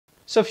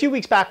So a few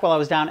weeks back while I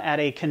was down at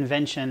a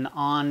convention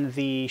on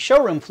the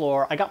showroom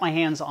floor, I got my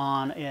hands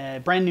on a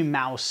brand new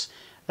mouse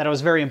that I was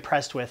very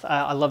impressed with.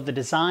 I love the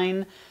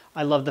design,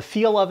 I love the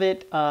feel of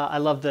it, I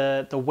love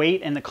the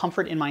weight and the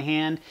comfort in my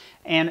hand,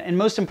 and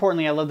most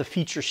importantly, I love the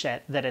feature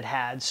set that it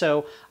had.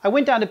 So I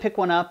went down to pick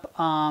one up,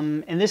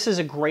 and this is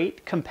a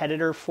great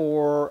competitor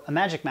for a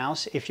Magic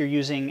Mouse if you're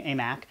using a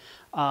Mac.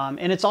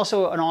 And it's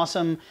also an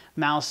awesome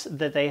mouse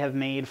that they have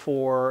made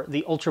for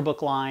the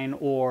Ultrabook line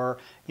or,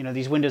 you know,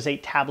 these Windows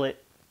 8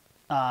 tablet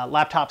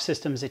laptop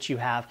systems that you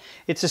have.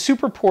 It's a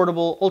super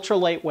portable, ultra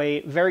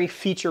lightweight, very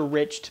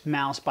feature-rich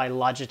mouse by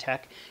Logitech.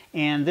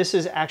 And this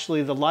is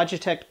actually the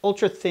Logitech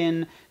Ultra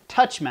Thin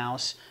Touch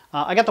Mouse.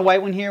 I got the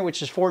white one here,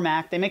 which is for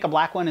Mac. They make a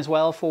black one as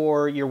well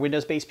for your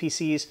Windows-based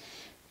PCs.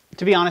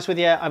 To be honest with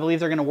you, I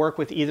believe they're going to work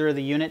with either of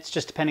the units,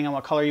 just depending on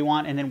what color you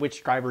want and then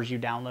which drivers you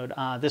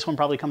download. This one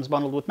probably comes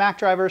bundled with Mac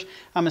drivers.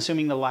 I'm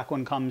assuming the black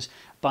one comes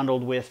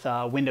bundled with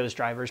Windows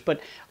drivers.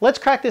 But let's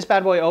crack this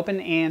bad boy open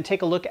and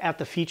take a look at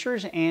the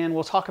features, and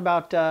we'll talk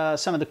about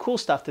some of the cool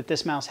stuff that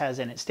this mouse has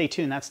in it. Stay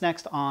tuned. That's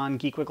next on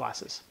Geek with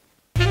Glasses.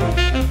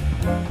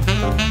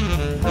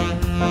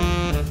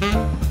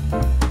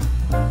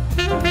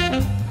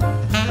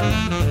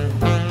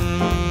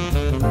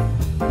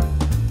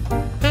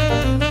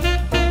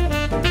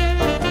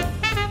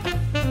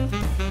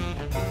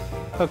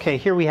 Okay,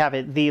 here we have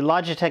it, the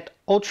Logitech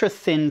Ultra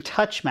Thin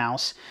Touch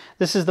Mouse.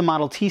 This is the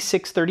model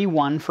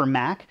t631 for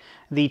Mac.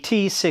 The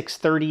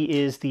t630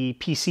 is the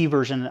PC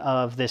version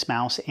of this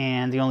mouse,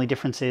 and the only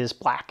difference is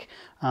black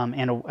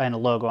and a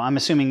logo. I'm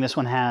assuming this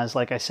one has,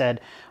 like I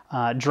said,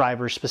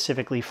 drivers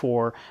specifically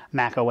for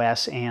Mac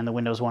OS, and the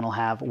Windows one will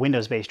have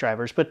Windows-based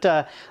drivers. But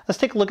let's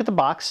take a look at the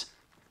box.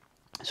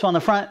 So on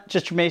the front,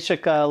 just your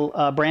basic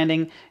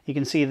branding. You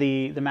can see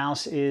the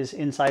mouse is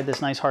inside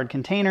this nice hard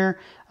container.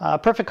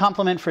 Perfect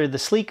complement for the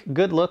sleek,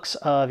 good looks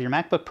of your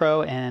MacBook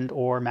Pro and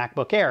or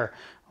MacBook Air,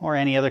 or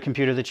any other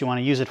computer that you want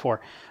to use it for.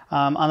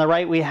 On the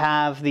right, we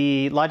have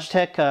the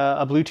Logitech,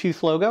 a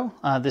Bluetooth logo.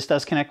 This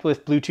does connect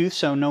with Bluetooth,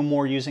 so no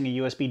more using a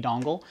USB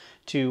dongle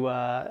to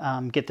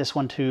get this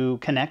one to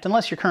connect,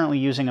 unless you're currently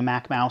using a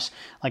Mac mouse,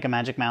 like a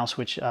Magic Mouse,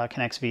 which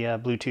connects via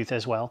Bluetooth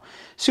as well.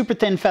 Super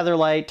thin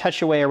featherlight,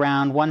 touch your way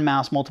around, one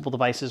mouse, multiple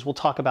devices. We'll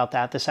talk about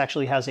that. This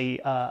actually has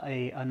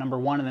a number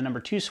 1 and the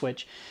number 2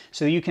 switch,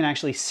 so you can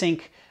actually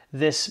sync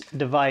this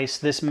device,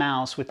 this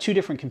mouse, with 2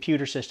 different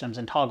computer systems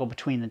and toggle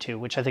between the 2,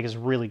 which I think is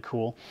really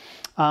cool.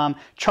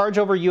 Charge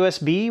over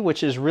USB,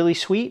 which is really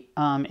sweet.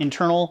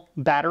 Internal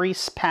battery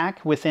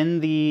pack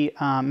within the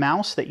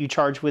mouse that you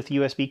charge with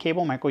USB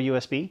cable, micro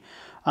USB.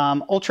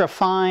 Ultra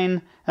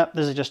fine.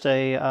 This is just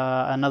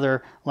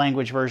another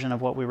language version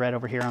of what we read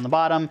over here on the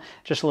bottom.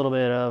 Just a little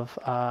bit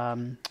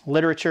of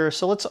literature.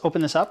 So let's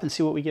open this up and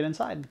see what we get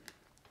inside.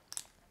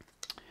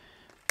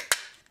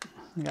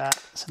 We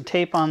got some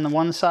tape on the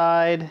one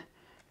side,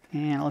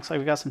 and it looks like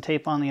we got some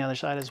tape on the other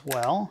side as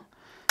well.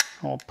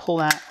 We'll pull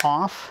that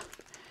off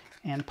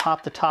and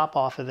pop the top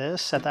off of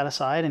this, set that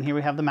aside, and here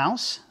we have the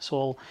mouse. So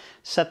we'll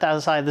set that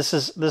aside. This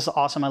is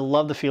awesome. I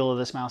love the feel of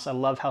this mouse. I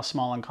love how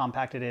small and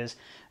compact it is.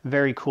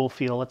 Very cool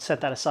feel. Let's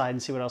set that aside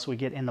and see what else we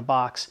get in the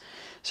box.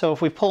 So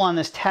if we pull on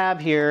this tab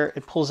here,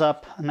 it pulls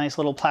up a nice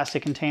little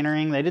plastic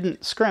containering. They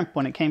didn't scrimp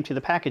when it came to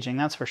the packaging,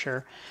 that's for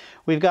sure.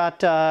 We've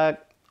got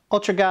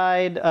Ultra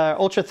Guide,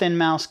 Ultra Thin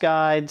Mouse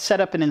Guide,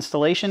 Setup and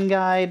Installation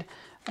Guide.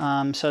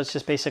 So it's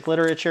just basic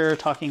literature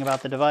talking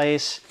about the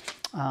device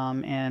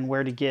and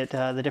where to get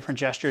the different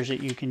gestures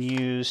that you can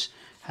use,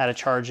 how to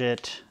charge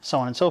it, so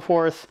on and so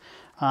forth.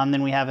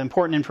 Then we have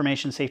important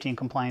information, safety and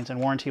compliance and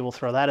warranty. We'll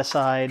throw that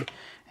aside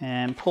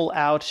and pull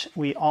out.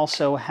 We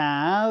also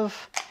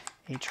have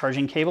a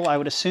charging cable, I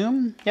would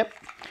assume. Yep.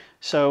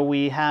 So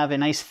we have a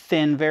nice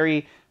thin,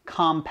 very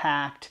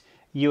compact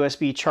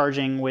USB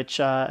charging, which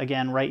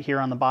again, right here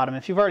on the bottom.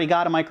 If you've already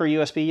got a micro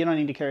USB, you don't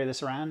need to carry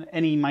this around.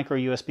 Any micro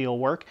USB will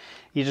work.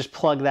 You just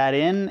plug that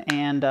in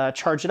and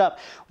charge it up.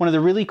 One of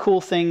the really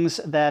cool things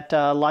that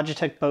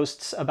Logitech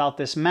boasts about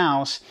this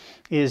mouse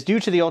is, due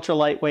to the ultra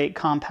lightweight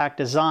compact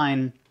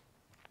design,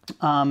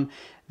 and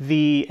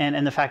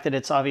the fact that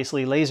it's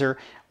obviously laser,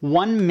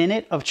 1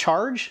 minute of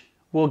charge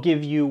will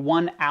give you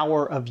 1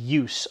 hour of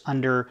use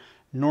under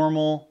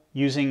normal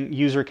using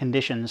user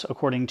conditions,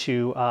 according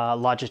to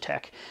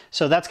Logitech.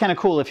 So that's kind of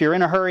cool. If you're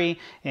in a hurry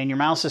and your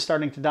mouse is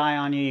starting to die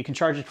on you, you can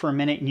charge it for a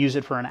minute and use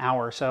it for an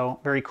hour.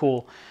 So very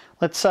cool.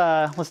 Let's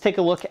take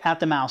a look at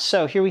the mouse.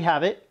 So here we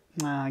have it.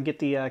 Get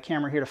the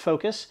camera here to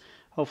focus.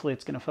 Hopefully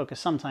it's going to focus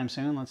sometime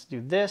soon. Let's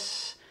do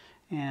this,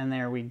 and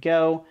there we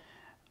go.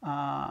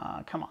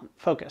 Come on,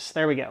 focus.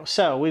 There we go.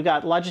 So we've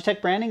got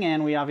Logitech branding,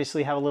 and we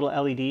obviously have a little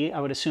LED.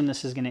 I would assume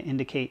this is going to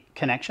indicate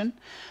connection.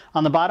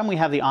 On the bottom, we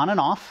have the on and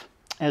off,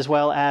 as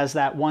well as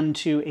that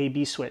 1-2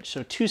 AB switch.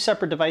 So 2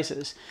 separate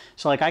devices.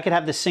 So like I could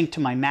have this sync to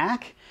my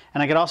Mac,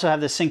 and I could also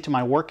have this sync to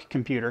my work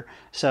computer.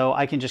 So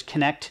I can just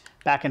connect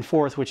back and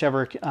forth,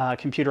 whichever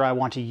computer I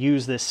want to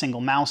use this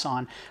single mouse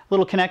on.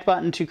 Little connect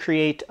button to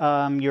create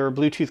your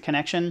Bluetooth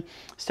connection.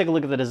 Let's take a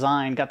look at the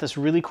design. Got this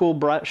really cool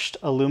brushed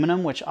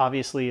aluminum, which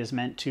obviously is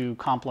meant to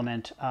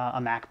complement a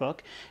MacBook.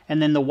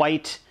 And then the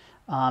white,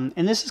 and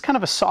this is kind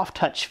of a soft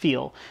touch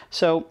feel.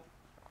 So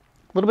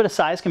a little bit of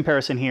size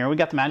comparison here. We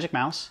got the Magic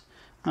Mouse.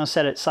 I'll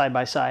set it side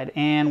by side,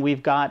 and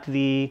we've got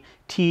the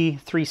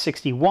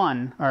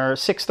T361 or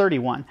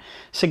 631,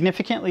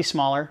 significantly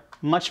smaller,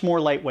 much more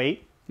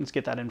lightweight. Let's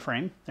get that in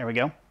frame. There we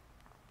go.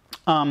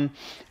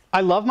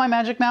 I love my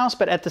Magic Mouse,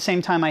 but at the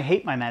same time, I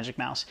hate my Magic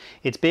Mouse.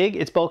 It's big,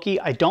 it's bulky,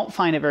 I don't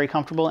find it very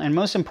comfortable, and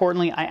most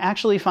importantly, I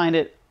actually find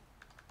it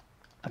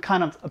a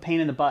kind of a pain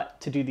in the butt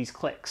to do these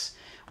clicks.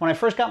 When I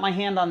first got my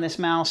hand on this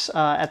mouse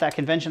at that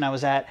convention I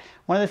was at,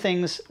 one of the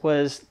things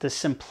was the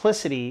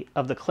simplicity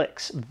of the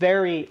clicks.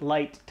 Very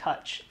light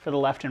touch for the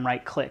left and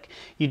right click.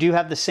 You do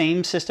have the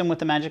same system with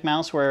the Magic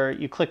Mouse where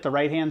you click the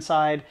right-hand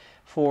side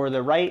for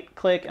the right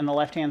click and the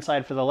left-hand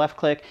side for the left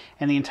click,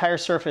 and the entire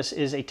surface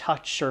is a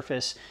touch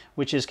surface,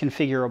 which is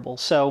configurable.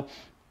 So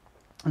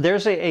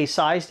there's a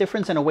size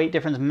difference and a weight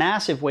difference,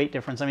 massive weight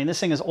difference. I mean, this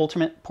thing is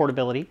ultimate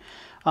portability.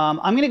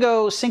 I'm going to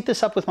go sync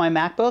this up with my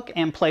MacBook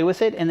and play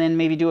with it, and then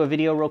maybe do a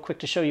video real quick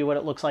to show you what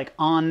it looks like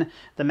on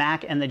the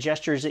Mac and the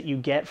gestures that you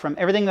get. From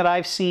everything that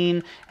I've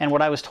seen and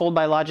what I was told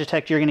by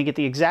Logitech, you're going to get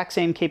the exact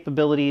same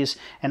capabilities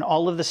and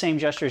all of the same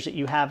gestures that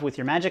you have with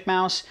your Magic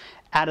Mouse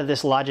out of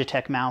this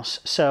Logitech mouse.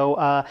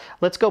 So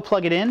let's go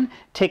plug it in,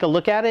 take a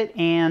look at it,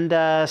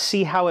 and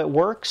see how it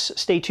works.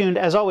 Stay tuned.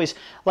 As always,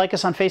 like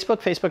us on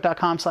Facebook,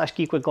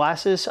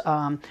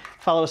 facebook.com/geekwithglasses.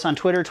 Follow us on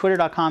Twitter,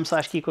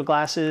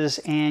 twitter.com/geekwithglasses,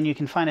 and you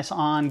can find us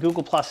on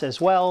Google Plus as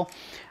well.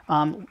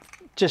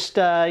 Just,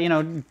 you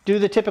know, do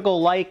the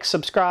typical like,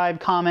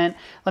 subscribe, comment.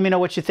 Let me know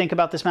what you think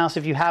about this mouse.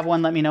 If you have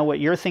one, let me know what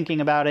you're thinking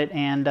about it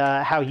and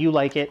how you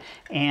like it.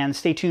 And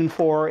stay tuned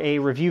for a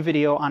review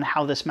video on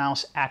how this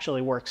mouse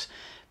actually works.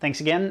 Thanks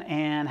again,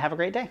 and have a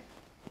great day.